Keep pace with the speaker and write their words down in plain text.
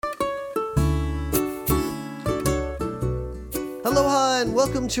Aloha and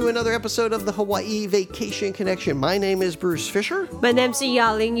welcome to another episode of the Hawaii Vacation Connection. My name is Bruce Fisher. My name's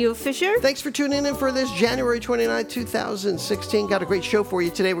Yaling Yu Fisher. Thanks for tuning in for this January 29, 2016. Got a great show for you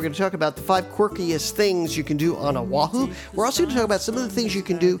today. We're going to talk about the 5 quirkiest things you can do on Oahu. We're also going to talk about some of the things you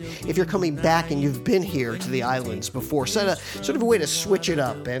can do if you're coming back and you've been here to the islands before. Sort of a way to switch it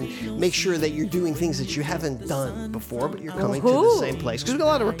up and make sure that you're doing things that you haven't done before, but you're coming to the same place. Because we've got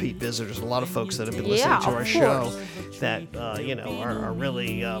a lot of repeat visitors, a lot of folks that have been listening to our show that, are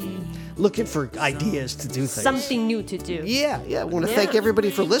really looking for ideas to do things. Something new to do. Yeah. I want to thank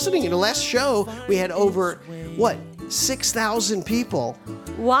everybody for listening. In the last show, we had over, 6,000 people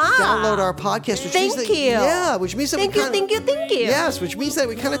download our podcast. Which Thank means you. Yeah, which means that Thank you. Yes, which means that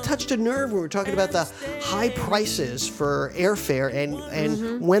we kind of touched a nerve when we were talking about the high prices for airfare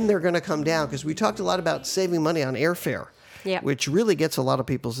and when they're going to come down. Because we talked a lot about saving money on airfare, which really gets a lot of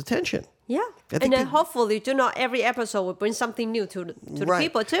people's attention. Yeah, and then hopefully, every episode will bring something new to the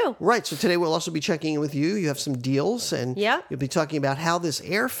people too. Right, so today we'll also be checking in with you. You have some deals, and you'll be talking about how this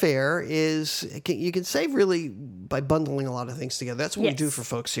airfare you can save really by bundling a lot of things together. That's what we do for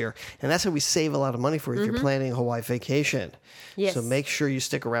folks here, and that's how we save a lot of money for you if you're planning a Hawaii vacation. Yes. So make sure you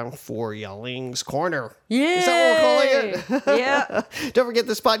stick around for Yaling's Corner. Yeah. Is that what we're calling it? Yeah. Don't forget,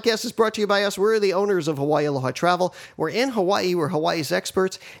 this podcast is brought to you by us. We're the owners of Hawaii Aloha Travel. We're in Hawaii. We're Hawaii's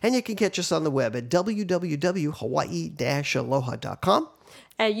experts, and you can catch us on the web at www.hawaii-aloha.com.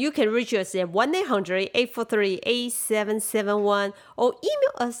 And you can reach us at 1-800-843-8771 or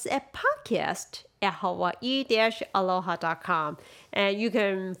email us at podcast@hawaii-aloha.com. And you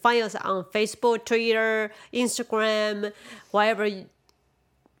can find us on Facebook, Twitter, Instagram, whatever.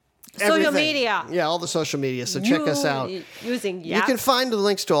 Social media. Yeah, all the social media. So check us out. You can find the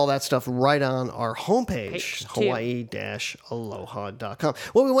links to all that stuff right on our homepage, hawaii-aloha.com.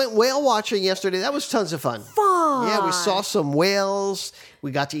 Well, we went whale watching yesterday. That was tons of fun. Yeah, we saw some whales.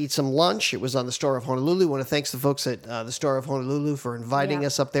 We got to eat some lunch. It was on the Star of Honolulu. I want to thank the folks at the Star of Honolulu for inviting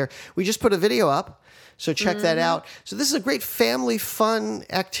us up there. We just put a video up, so check that out. So this is a great family fun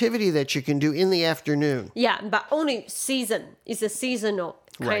activity that you can do in the afternoon. Yeah, but only season. It's a seasonal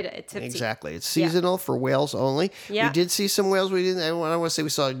kind of activity. Exactly. It's seasonal for whales only. Yeah. We did see some whales. I don't want to say we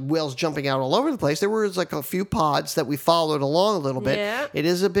saw whales jumping out all over the place. There were like a few pods that we followed along a little bit. Yeah. It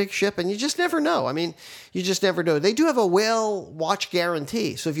is a big ship, and you just never know. I mean, you just never know. They do have a whale watch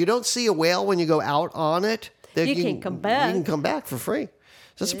guarantee. So if you don't see a whale when you go out on it, you can come back. You can come back for free.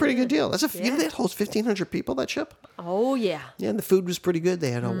 So that's a pretty good deal. That's you know, that holds 1,500 people, that ship? Oh, yeah. Yeah, and the food was pretty good. They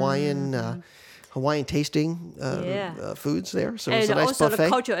had Hawaiian tasting foods there. So it was a nice buffet. And also the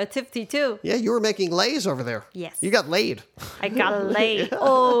cultural activity too. Yeah, you were making lays over there. Yes. You got laid. I got laid.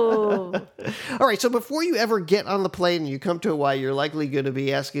 Oh. All right, so before you ever get on the plane and you come to Hawaii, you're likely going to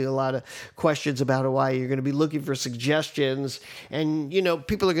be asking a lot of questions about Hawaii. You're going to be looking for suggestions. And,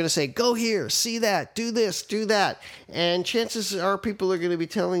 people are going to say, go here, see that, do this, do that. And chances are people are going to be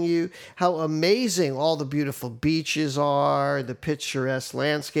telling you how amazing all the beautiful beaches are, the picturesque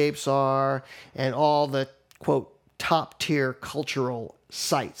landscapes are, and all the, quote, top-tier cultural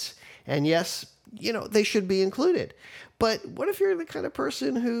sites. And yes, they should be included. But what if you're the kind of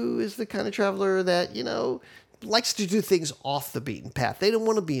person who is the kind of traveler that, likes to do things off the beaten path? They don't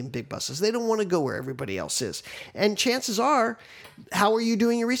want to be in big buses. They don't want to go where everybody else is. And chances are, how are you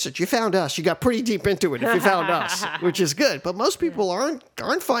doing your research? You found us. You got pretty deep into it if you found us, which is good. But most people aren't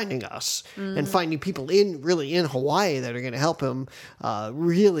finding us and finding people in Hawaii that are going to help them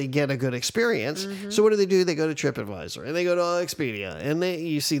really get a good experience. So what do? They go to TripAdvisor and they go to Expedia and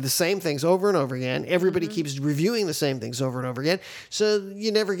you see the same things over and over again. Everybody keeps reviewing the same things over and over again. So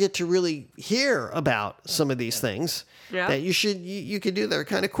you never get to really hear about some of these things that you could do that are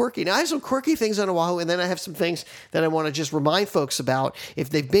kind of quirky. Now I have some quirky things on Oahu, and then I have some things that I want to just remind folks about if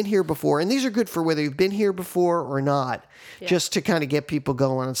they've been here before. And these are good for whether you've been here before or not, just to kind of get people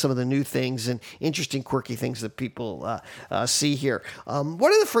going on some of the new things and interesting, quirky things that people see here.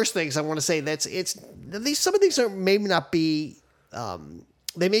 One of the first things I want to say some of these may not be.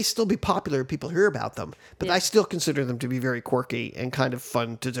 They may still be popular, people hear about them, but I still consider them to be very quirky and kind of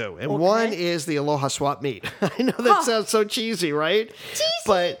fun to do. And one is the Aloha Swap Meet. I know that sounds so cheesy, right? Cheesy.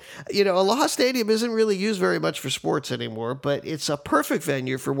 But, Aloha Stadium isn't really used very much for sports anymore, but it's a perfect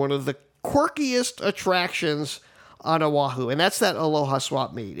venue for one of the quirkiest attractions on Oahu, and that's that Aloha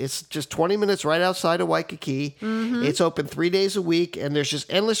Swap Meet. It's just 20 minutes right outside of Waikiki. It's open 3 days a week, and there's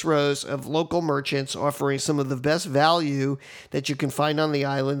just endless rows of local merchants offering some of the best value that you can find on the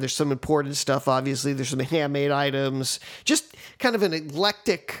island. There's some imported stuff, obviously. There's some handmade items. Just kind of an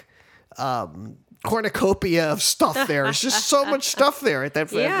eclectic cornucopia of stuff there. There's just so much stuff there at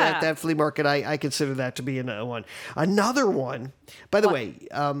that Yeah. that flea market. I consider that to be another one. Another one, by the way,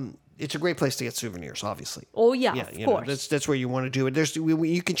 it's a great place to get souvenirs, obviously. Oh yeah, Yeah, of you know, course. that's where you want to do it.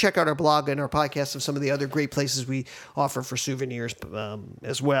 You can check out our blog and our podcast of some of the other great places we offer for souvenirs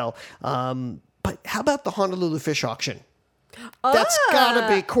as well. But how about the Honolulu Fish Auction? That's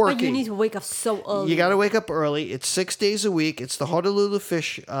gotta be quirky. But you need to wake up so early. You got to wake up early. It's 6 days a week. It's the Honolulu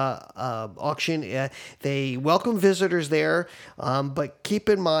Fish Auction. They welcome visitors there, but keep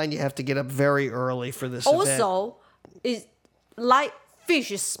in mind you have to get up very early for this event. Also, it's like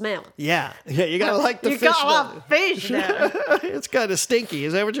fish smell. Yeah, you got to like the You fish. got a lot of fish there. It's kind of stinky.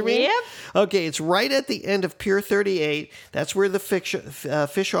 Is that what you mean? Yep. Okay, it's right at the end of Pier 38. That's where the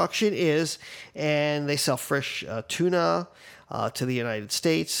fish auction is, and they sell fresh tuna to the United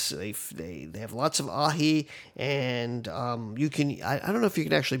States. They have lots of ahi, and you can. I don't know if you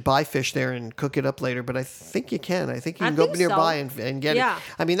can actually buy fish there and cook it up later, but I think you can. I think you can go think nearby so. and get Yeah. it.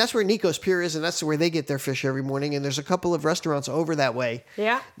 I mean, that's where Nico's Pier is, and that's where they get their fish every morning. And there's a couple of restaurants over that way.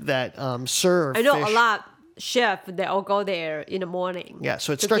 Yeah. That serve. I know fish. a lot chef. They all go there in the morning. Yeah,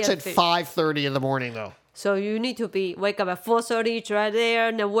 so it to starts get at fish. 5:30 in the morning, though. So you need to wake up at 4:30, drive there,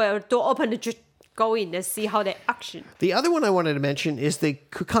 and then when door open, just go in and see how they auction. The other one I wanted to mention is the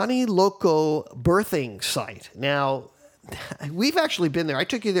Kukani Loco birthing site. Now, we've actually been there. I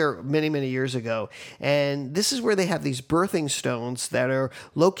took you there many, many years ago. And this is where they have these birthing stones that are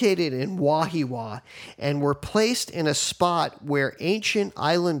located in Wahiwa and were placed in a spot where ancient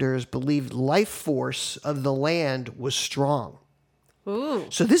islanders believed life force of the land was strong. Ooh.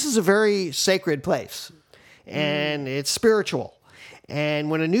 So this is a very sacred place, and it's spiritual.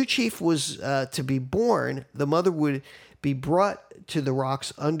 And when a new chief was to be born, the mother would be brought to the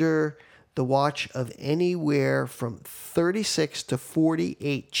rocks under the watch of anywhere from 36 to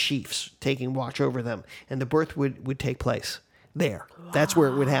 48 chiefs taking watch over them, and the birth would take place there. Wow. That's where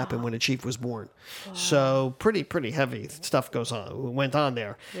it would happen when a chief was born. Wow. So pretty heavy stuff went on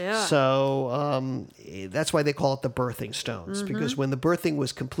there. Yeah. So that's why they call it the birthing stones, because when the birthing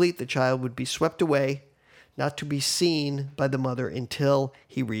was complete, the child would be swept away, not to be seen by the mother until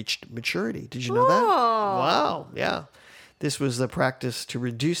he reached maturity. Did you know that? Wow, yeah. This was the practice to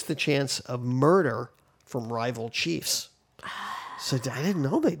reduce the chance of murder from rival chiefs. So I didn't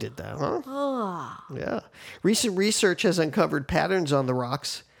know they did that, huh? Yeah. Recent research has uncovered patterns on the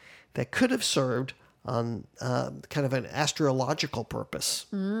rocks that could have served on kind of an astrological purpose.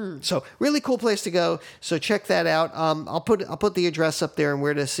 So really cool place to go. So check that out. I'll put the address up there and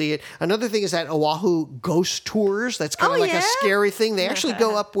where to see it. Another thing is that Oahu ghost tours. That's kind of like a scary thing. They actually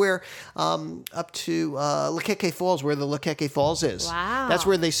go up up to Lakeke Falls, where the Lakeke Falls is. Wow. That's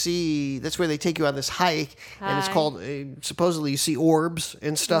where they take you on this hike, and it's called supposedly you see orbs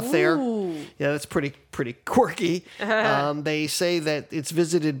and stuff there. Yeah, that's pretty quirky. They say that it's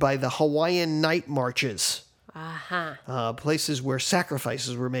visited by the Hawaiian night marches. Places where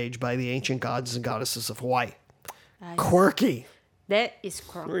sacrifices were made by the ancient gods and goddesses of Hawaii. Quirky. That is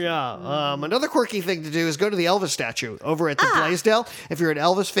quirky. Yeah. Another quirky thing to do is go to the Elvis statue over at the Blaisdell. If you're an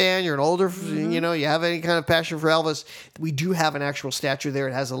Elvis fan, you're an older, you have any kind of passion for Elvis, we do have an actual statue there.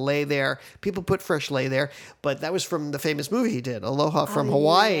 It has a lei there. People put fresh lei there, but that was from the famous movie he did, Aloha from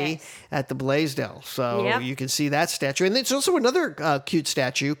Hawaii, at the Blaisdell. So you can see that statue. And there's also another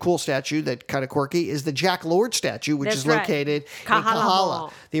cool statue that kind of quirky is the Jack Lord statue, which is located in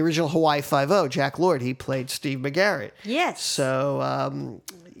Kahala. The original Hawaii Five-0, Jack Lord, he played Steve McGarrett. Yes. So,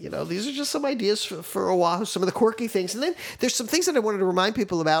 these are just some ideas for Oahu, some of the quirky things. And then there's some things that I wanted to remind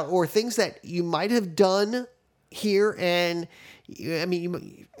people about, or things that you might have done here. And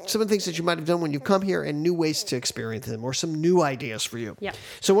some of the things that you might have done when you come here and new ways to experience them, or some new ideas for you. Yeah.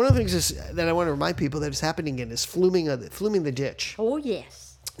 So one of the things that I want to remind people that is happening again is fluming the ditch. Oh,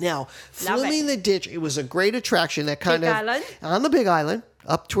 yes. Now, fluming the ditch, it was a great attraction that kind Big of... Island? On the Big Island,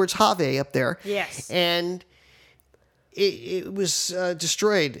 up towards Have up there. Yes. And... It was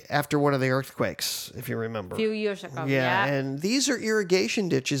destroyed after one of the earthquakes, if you remember. A few years ago. Yeah, and these are irrigation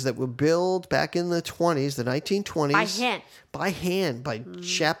ditches that were built back in the 1920s. By hand. By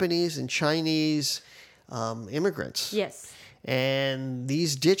Japanese and Chinese immigrants. Yes. And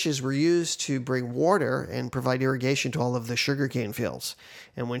these ditches were used to bring water and provide irrigation to all of the sugarcane fields.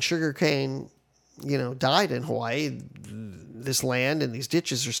 And when sugarcane, died in Hawaii, this land and these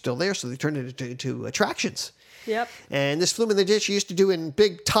ditches are still there, so they turned it into attractions. Yep. And this flume in the ditch you used to do in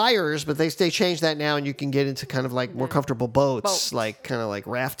big tires, but they changed that now, and you can get into kind of like more comfortable boats. Like kind of like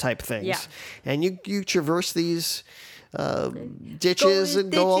raft type things. Yeah. And you traverse these ditches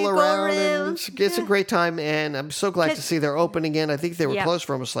and go all around, and it's a great time. And I'm so glad to see they're open again. I think they were closed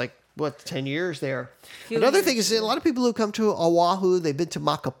for almost like 10 years there. Few Another years, thing is a lot of people who come to Oahu, they've been to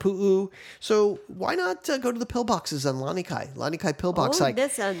Makapu'u. So why not go to the pillboxes on Lanikai pillbox Oh, hike?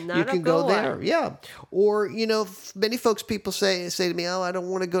 that's another You can go good there, one. yeah. Or many people say to me, "Oh, I don't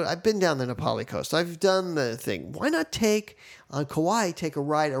want to go. I've been down the Nepali coast. I've done the thing. Why not take on Kauai? Take a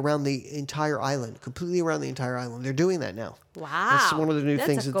ride around the entire island, completely around the entire island. They're doing that now. Wow. That's one of the new That's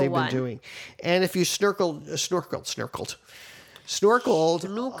things a that they've good one. been doing. And if you snorkeled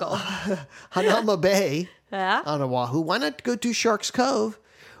Hanama Bay Yeah. on Oahu, why not go to Sharks Cove?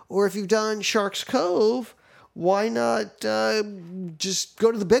 Or if you've done Sharks Cove, why not just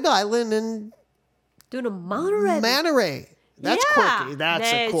go to the Big Island and Do the Monterey. Manta That's Yeah, quirky. That's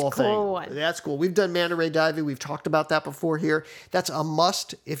a that's cool cool thing. one. That's cool. We've done manta ray diving. We've talked about that before here. That's a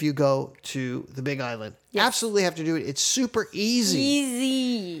must if you go to the Big Island. Yes. Absolutely have to do it. It's super easy.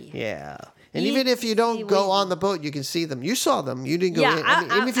 Easy. Yeah. And even if you don't go Easy. on the boat, you can see them. You saw them. You didn't go Yeah, in.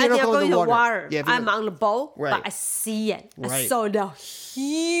 Even if you don't didn't go in the water. Yeah, if you I'm don't- on the boat, Right. but I see it. I Right. saw the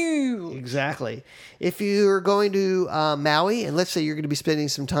huge. Exactly. If you're going to Maui, and let's say you're going to be spending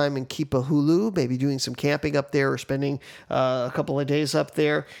some time in Kipahulu, maybe doing some camping up there or spending a couple of days up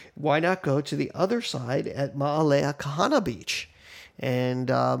there, why not go to the other side at Ma'alea Kahana Beach? And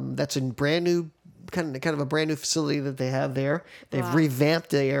that's a brand new, kind of a brand new facility that they have there. They've revamped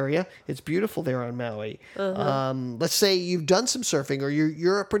the area. It's beautiful there on Maui. Let's say you've done some surfing, or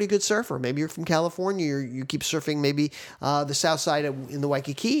you're a pretty good surfer. Maybe you're from California. You keep surfing maybe the south side in the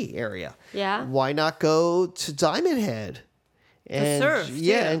Waikiki area. Yeah. Why not go to Diamond Head and surf,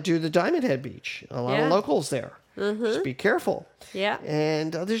 and do the Diamond Head Beach? A lot of Yeah. locals there. Just be careful. Yeah.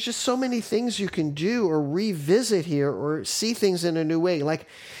 And there's just so many things you can do or revisit here or see things in a new way. Like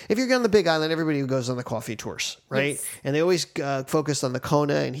if you're on the Big Island, everybody goes on the coffee tours, right? Yes. And they always focus on the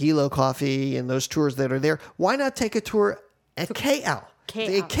Kona and Hilo coffee and those tours that are there. Why not take a tour at KL?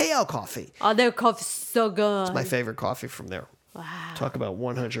 The KL coffee. Oh, their coffee's so good. My favorite coffee from there. Wow. Talk about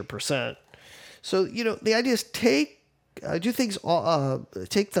 100%. So, the idea is do things,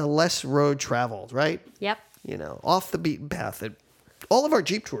 take the less road traveled, right? Yep. Off the beaten path. And all of our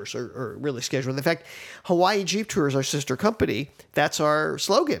Jeep tours are really scheduled. In fact, Hawaii Jeep Tours, our sister company, that's our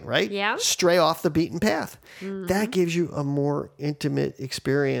slogan, right? Yeah. Stray off the beaten path. That gives you a more intimate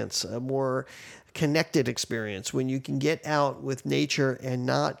experience, a more connected experience when you can get out with nature and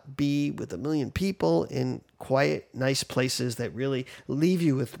not be with a million people in quiet, nice places that really leave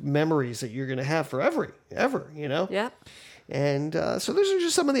you with memories that you're going to have forever, Yep. And so those are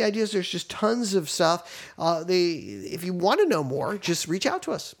just some of the ideas. There's just tons of stuff. If you want to know more, just reach out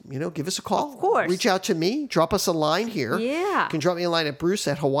to us. Give us a call. Of course. Reach out to me. Drop us a line here. Yeah. You can drop me a line at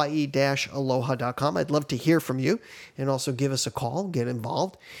bruce@hawaii-aloha.com. I'd love to hear from you. And also give us a call. Get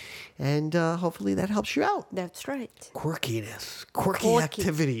involved. And hopefully that helps you out. That's right. Quirkiness. Quirky Quirky.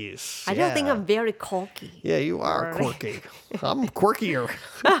 activities. I don't think Yeah. I'm very cocky. Yeah, you are quirky. I'm quirkier.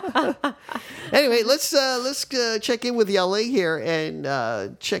 Anyway, let's check in with Yaling here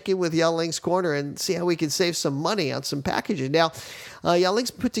and check in with Yaling's Corner and see how we can save some money on some packages. Now, Yaling's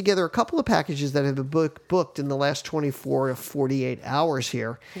put together a couple of packages that have been booked in the last 24 to 48 hours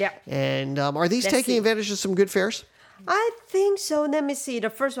here. Yeah. And are these Let's taking see. advantage of some good fares? I think so. Let me see. The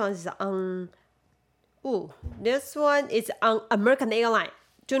first one is on. This one is on American Airlines.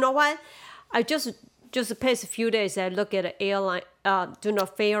 Do you know what? I just past a few days. I look at the airline.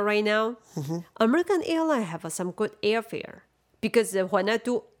 Fare right now. Mm-hmm. American Airlines have some good airfare because when I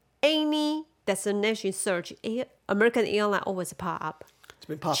do any destination search, American Airlines always pop up. It's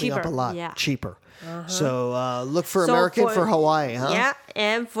been popping up a Cheaper, lot. yeah. Cheaper. So look for So American for Hawaii, huh? Yeah,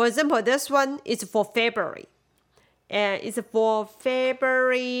 and for example, this one is for February. And it's for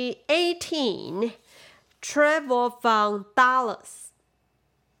February 18. Travel from Dallas,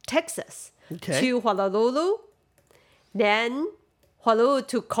 Texas to Honolulu. Then Honolulu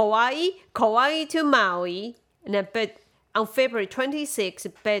to Kauai, Kauai to Maui. And then on February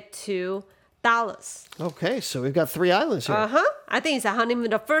 26th, back to Dallas. Okay, so we've got 3 islands here. I think it's a honeymoon.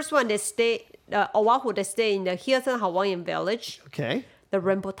 The first one, they stay, Oahu, they stay in the Hilton Hawaiian Village, Okay. the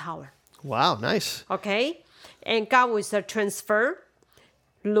Rainbow Tower. Wow, nice. Okay, and got with the transfer,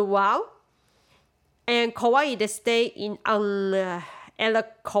 luau, and Kauai they stay at the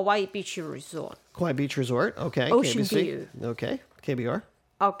Kauai Beach Resort. Kauai Beach Resort. Okay. Ocean KBC. view. Okay. KBR.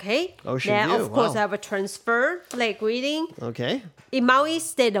 Okay, Ocean then view, of course wow. I have a transfer lake reading. Okay. In Maui,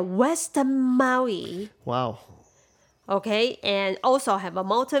 stay the Western Maui. Wow. Okay, and also have a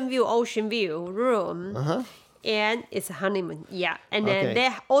mountain view, ocean view room. And it's a honeymoon, yeah. And then Okay. they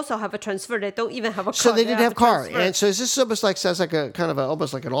also have a transfer. They don't even have a car. So they didn't have a car, transfer. and so is this almost like sounds like a kind of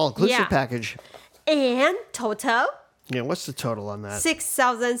almost like an all inclusive Yeah. package? And total, Yeah, what's the total on that?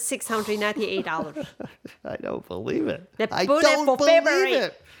 $6,698. I don't believe it. I put it don't for believe February.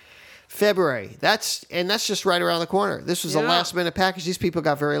 it. February. That's just right around the corner. This was a Yeah. last minute package. These people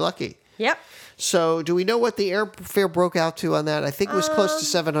got very lucky. Yep. So, do we know what the airfare broke out to on that? I think it was close to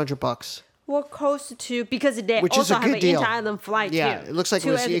 $700. We're close to, because they Which is also a have good an deal. inter-island flight Yeah, too. it looks like it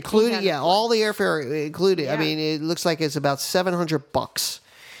Two was other included. inter-island Yeah, all the airfare included. I Yeah. mean, it looks like it's about $700.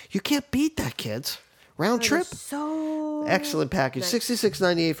 You can't beat that, kids. Round trip. So Excellent package. nice.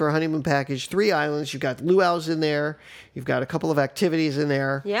 $66.98 for a honeymoon package. 3 islands. You've got luau's in there. You've got a couple of activities in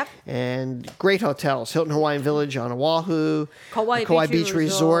there. Yep. And great hotels. Hilton Hawaiian Village on Oahu. Kauai Kauai Beach Beach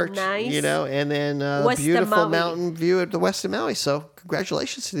Resort. Resort. Nice. You know, and then Western beautiful Maui. mountain view at the west of Maui. So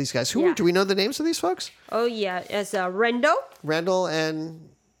congratulations to these guys. Who Yeah. do we know the names of these folks? Oh yeah, it's Randall, Randall and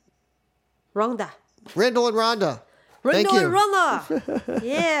Rhonda. Rhonda. Thank Randall you. and Rhonda.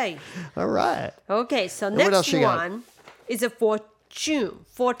 Yay. All right. Okay, so what next else you got? one is for June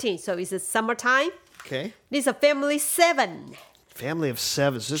 14th. So it's a summertime. Okay. This is a family 7. Family of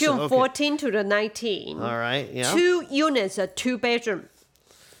 7. This June is, okay. 14 to the 19. All right. Yeah. 2 units, a 2-bedroom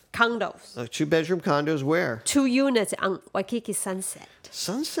condos. 2-bedroom condos where? 2 units on Waikiki Sunset.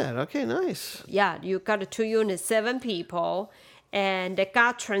 Sunset. Okay, nice. Yeah, you got 2 units, 7 people, and they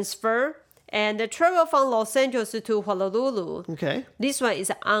got transfer, and they travel from Los Angeles to Honolulu. Okay. This one is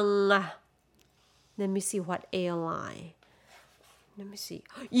on, let me see what airline. Let me see.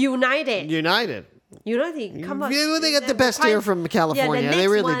 United. United. United, come on. Yeah, they got the best air from California. the They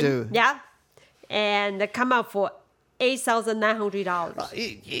next really one, do. Yeah. And they come out for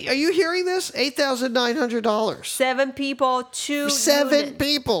 $8,900. Are you hearing this? $8,900. 7 people, 2 7 units.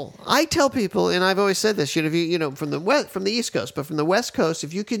 people. I tell people, and I've always said this. If you from the East Coast, but from the West Coast,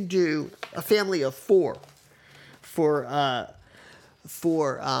 if you can do a family of 4 for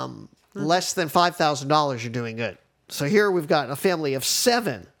less than $5,000, you're doing good. So here we've got a family of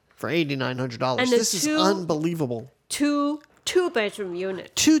 7 for $8,900. And the This is 2 unbelievable. 2-bedroom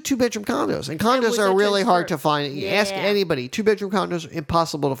unit. 2-bedroom condos, and condos with are the really hard transfer. to find. You ask Yeah. anybody, 2-bedroom condos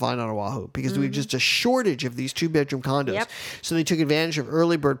impossible to find on Oahu because we have just a shortage of these 2-bedroom condos. Yep. So they took advantage of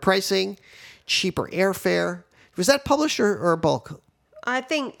early bird pricing, cheaper airfare. Was that published or bulk? I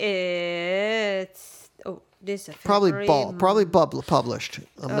think it's this is Probably February, bulk. Probably published.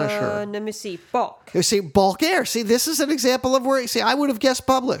 I'm not sure. Let me see. Bulk. You see, bulk air. See, this is an example of where. See, I would have guessed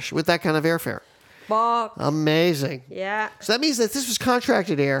published with that kind of airfare. Bulk. Amazing. Yeah. So that means that this was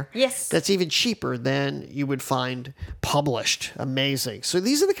contracted air. Yes. That's even cheaper than you would find published. Amazing. So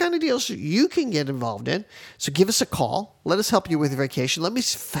these are the kind of deals you can get involved in. So give us a call. Let us help you with your vacation. Let me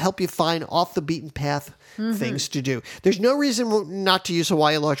help you find off the beaten path things to do. There's no reason not to use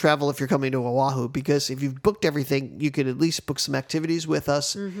Hawaii Law Travel if you're coming to Oahu, because if you've booked everything, you could at least book some activities with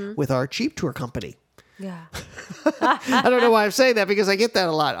us with our cheap tour company. Yeah. I don't know why I'm saying that, because I get that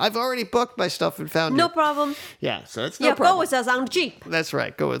a lot. I've already booked my stuff and found No it. problem. Yeah, so it's Yeah, no problem. go with us on Jeep. That's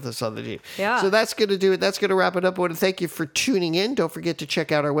right. Go with us on the Jeep. Yeah. So that's going to do it. That's going to wrap it up. I want to thank you for tuning in. Don't forget to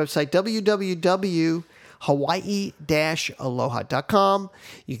check out our website, www.hawaii-aloha.com.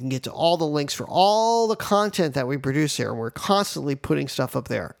 You can get to all the links for all the content that we produce here. We're constantly putting stuff up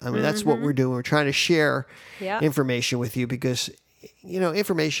there. I mean, that's what we're doing. We're trying to share Yeah. information with you because,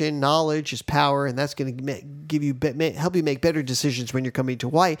 information, knowledge is power, and that's going to help you make better decisions when you're coming to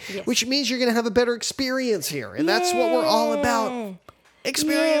Hawaii, Yes. which means you're going to have a better experience here. And that's what we're all about. Yay.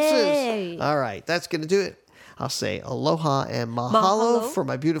 Experiences. Yay. All right, that's going to do it. I'll say aloha and mahalo, Mahalo. for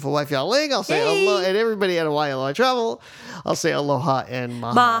my beautiful wife, Yaling. I'll say Yay. aloha, and everybody at Hawaii Law Travel. I'll say aloha and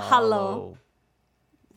mahalo. Mahalo.